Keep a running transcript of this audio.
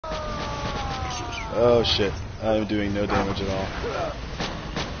Oh shit, I'm doing no damage at all.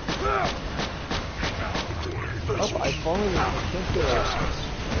 Oh, I've fallen in the cancer.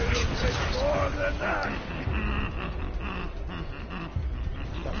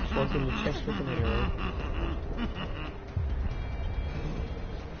 Stop poking the chest with an arrow.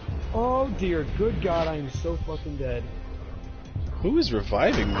 Oh dear, good God, I am so fucking dead. Who is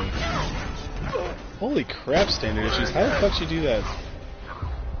reviving me? Holy crap, standard issues. How the fuck should you do that?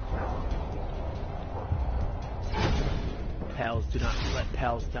 Pals do not let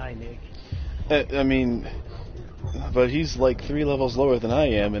pals die, Nick. I mean, but he's like 3 levels lower than I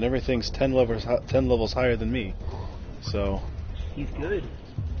am, and everything's 10 levels higher than me. So. He's good.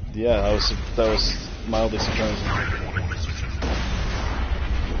 Yeah, that was mildly surprising.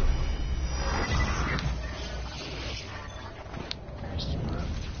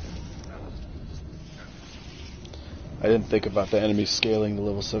 I didn't think about the enemy scaling to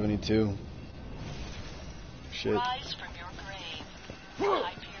level 72. Shit. Rise from your grave. The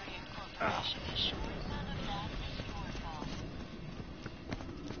Hyperion Corporation is sure none of that is your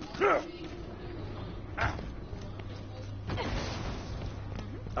fault.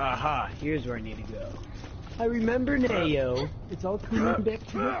 Aha, here's where I need to go. I remember Neo. It's all coming back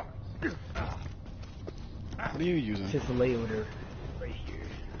to me. What are you using? Just a layover right here.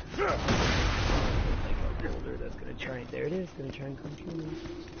 Boulder that's gonna try. There it is. Gonna try and come through me.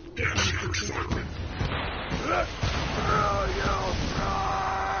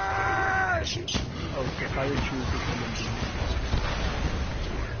 Oh, the fire trees are coming to me.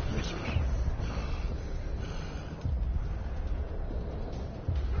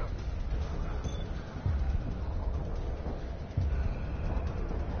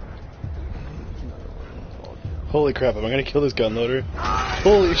 Holy crap, am I gonna kill this gunloader?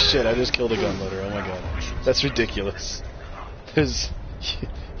 Holy shit, I just killed a gunloader, oh my god. That's ridiculous. There's... Is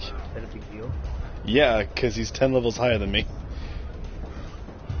that a big deal? Yeah, because he's 10 levels higher than me.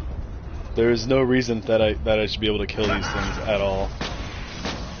 There is no reason that I should be able to kill these things at all.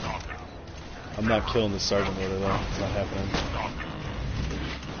 I'm not killing the sergeant loader though, it's not happening.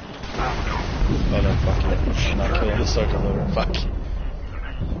 Oh no, fuck you. I'm not killing the sergeant loader, fuck.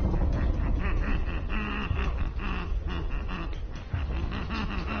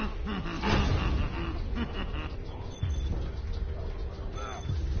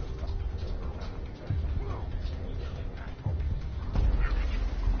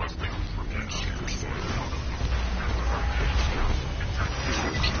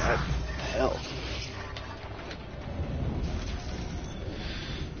 Hell.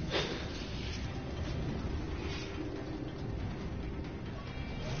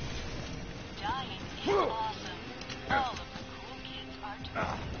 Dying is awesome. All of the cool kids are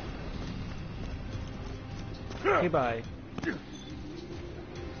doing. Okay, bye.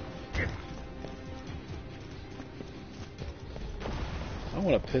 I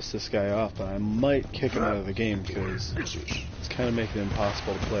want to piss this guy off, but I might kick him out of the game because it's kind of making it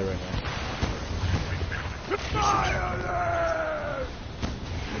impossible to play right now.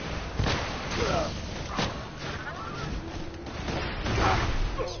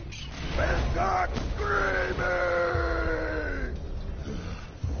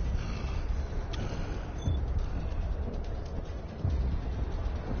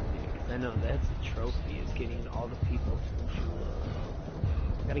 I know that's a trophy, is getting all the people to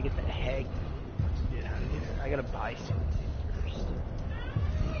I gotta get the heck out of here. I gotta buy something first.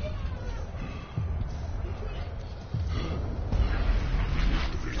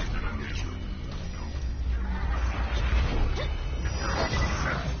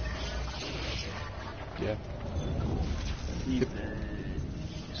 Yeah.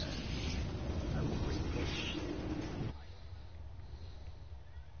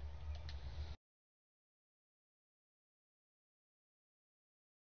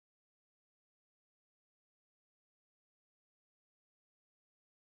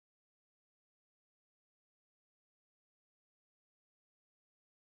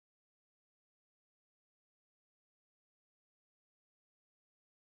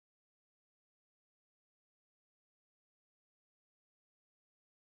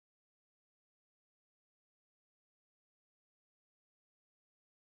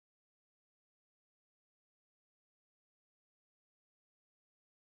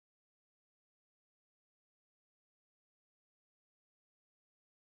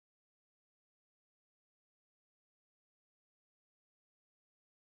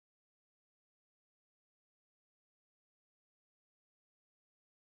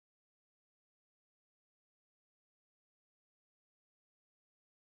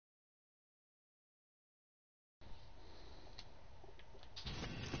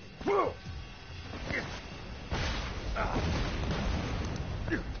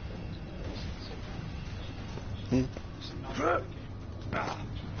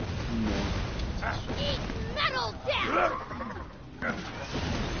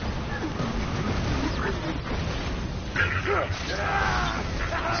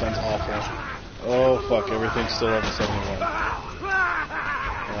 Sounds awful. Oh fuck, everything's still level 71.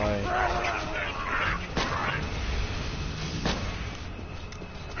 Why?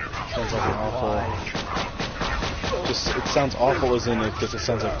 Sounds like an awful... Just, it sounds awful as in it, because it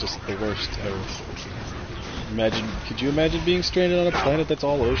sounds like just the worst ever. Could you imagine being stranded on a planet that's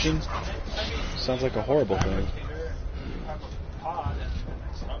all ocean? Sounds like a horrible thing.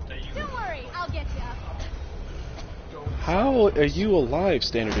 Don't worry, I'll get you. How are you alive,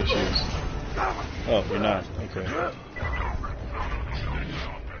 standard issues? Oh, you're not. Okay.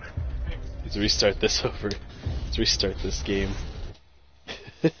 Let's restart this over. Let's restart this game.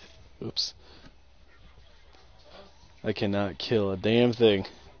 Oops. I cannot kill a damn thing.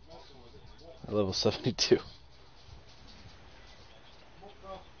 At level 72.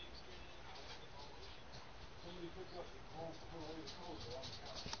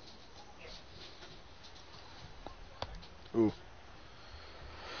 Ooh.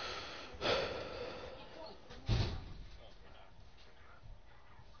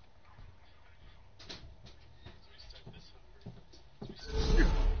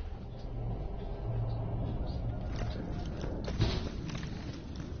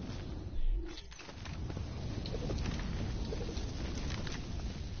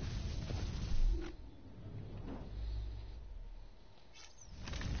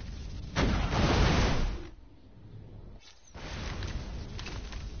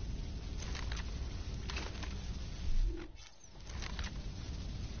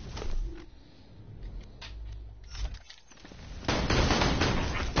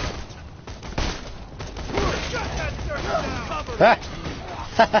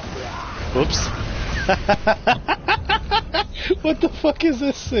 Whoops. What the fuck is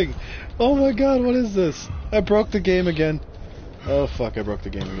this thing? Oh my god, what is this? I broke the game again. Oh fuck, I broke the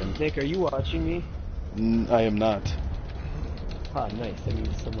game again. Nick, are you watching me? I am not. Ah, nice. That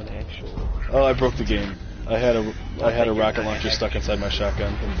means someone actually. Oh, I broke the game. I had a rocket launcher stuck inside my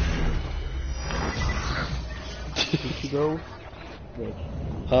shotgun. Where'd you go, Nick?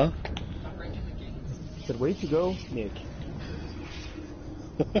 Huh? I said, where'd you go, Nick?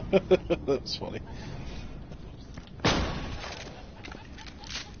 That's funny.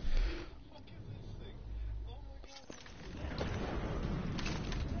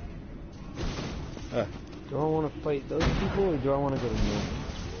 Do I want to fight those people, or do I want to go to North?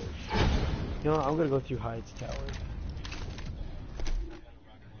 You know what, I'm gonna go through Hyde's tower.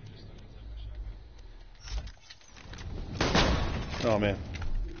 Oh man.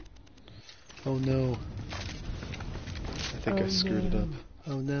 Oh no. I think I screwed it up.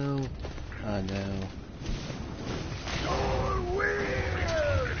 Oh no. Oh no.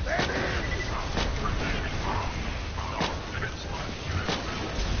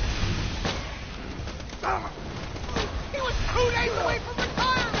 He was 2 days away from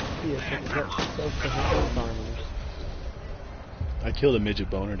retirement! Yes, I got yourself to help farmers. I killed a midget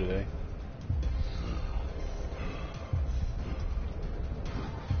boner today.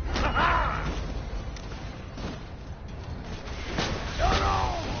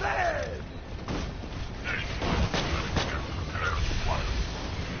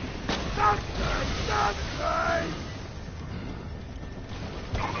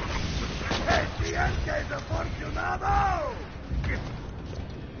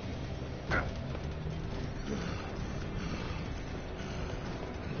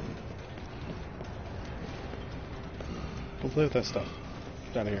 Don't play with that stuff.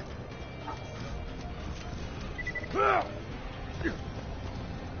 Get out of here.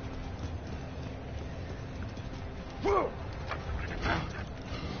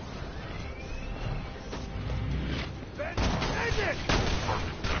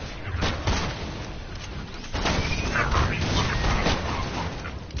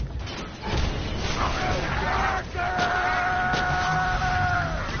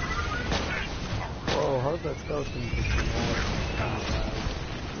 Whoa, how's that skeleton just come out?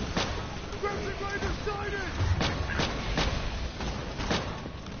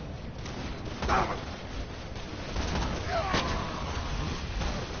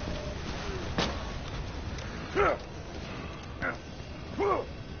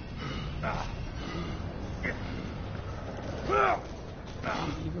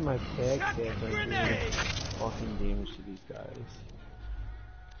 Even my backstab doesn't do fucking damage to these guys.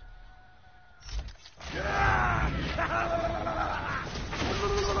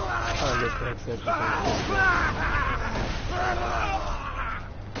 Oh, look, backstab doesn't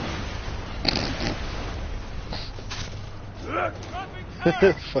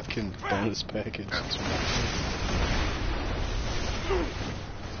Fucking bonus package. That's right.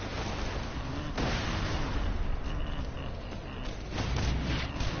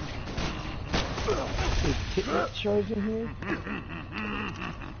 charging here?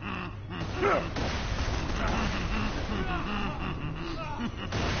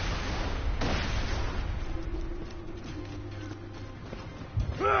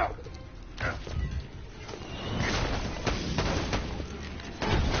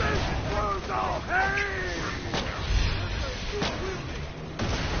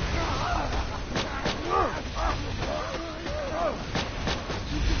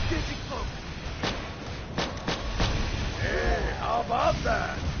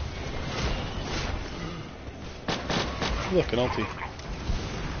 Look, an ulti.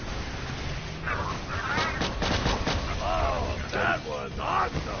 Oh, that was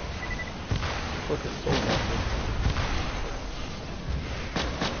awesome! Look at so awesome.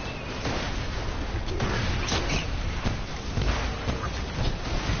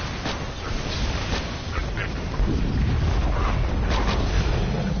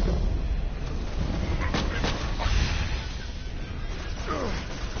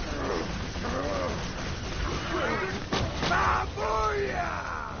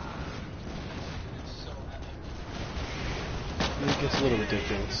 It gets a little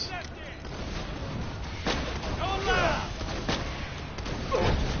ridiculous.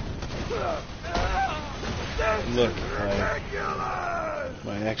 Look,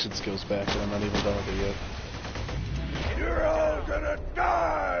 my action skill's back and I'm not even done with it yet. You're all gonna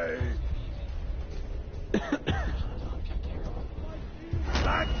die!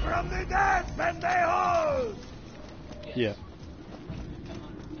 Back from the dead, pendejos! Yeah,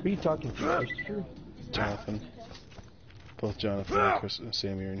 Who are you talking to, Christopher? Jonathan. Both Jonathan and Chris and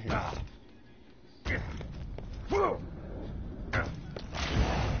Sammy are in here.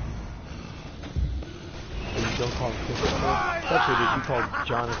 You don't call him Christopher. That's what it is. You call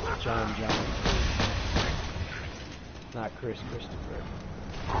Jonathan, John. Not Christopher.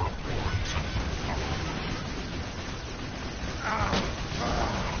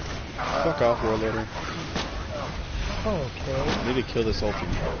 Fuck off, Warlorder. Okay. I need to kill this ulti.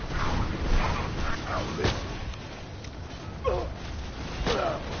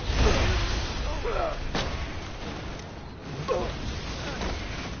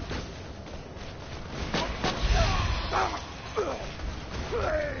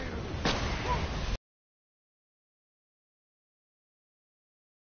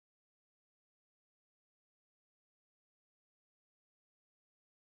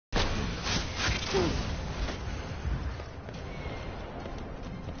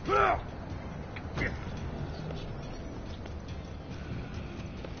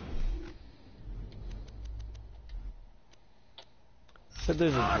 Said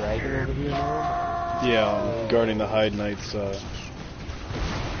there's a dragon over here now? Yeah, guarding the Hyde Knights, the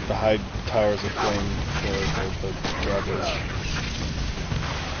Hyde Towers of Flame, the drawbridge.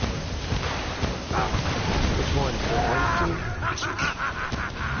 Which one?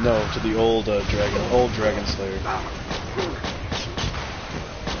 No, to the old dragon slayer.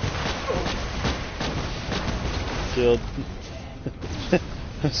 Killed.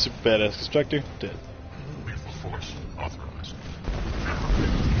 Super badass constructor, dead.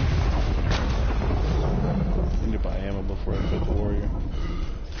 I need to buy ammo before I fight the warrior.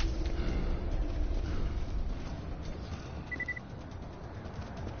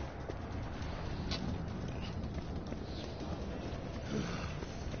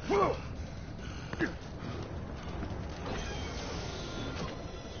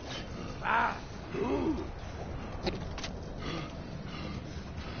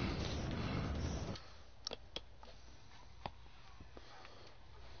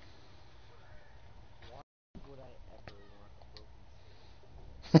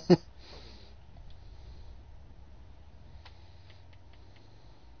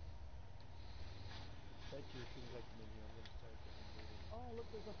 Oh, look,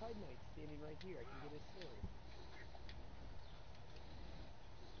 there's a Hyde Knight standing right here. I can get his sword.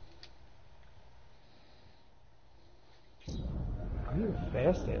 You're a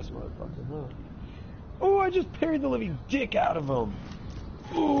fast-ass motherfucker, huh? Oh, I just parried the living dick out of him!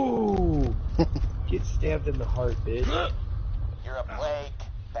 Ooh! Get stabbed in the heart, bitch. You're a plague,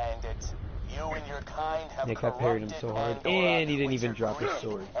 bandit. You and your kind have Nick, I parried him so hard, and he didn't even drop his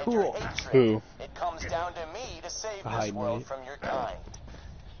sword. Cool. Who? It comes down to me to save A this Hyde world Knight. from your kind.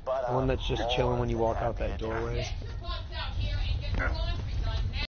 But The one that's just more chilling when you than walk out happy that to do it. doorway. Get your butts out here and get going.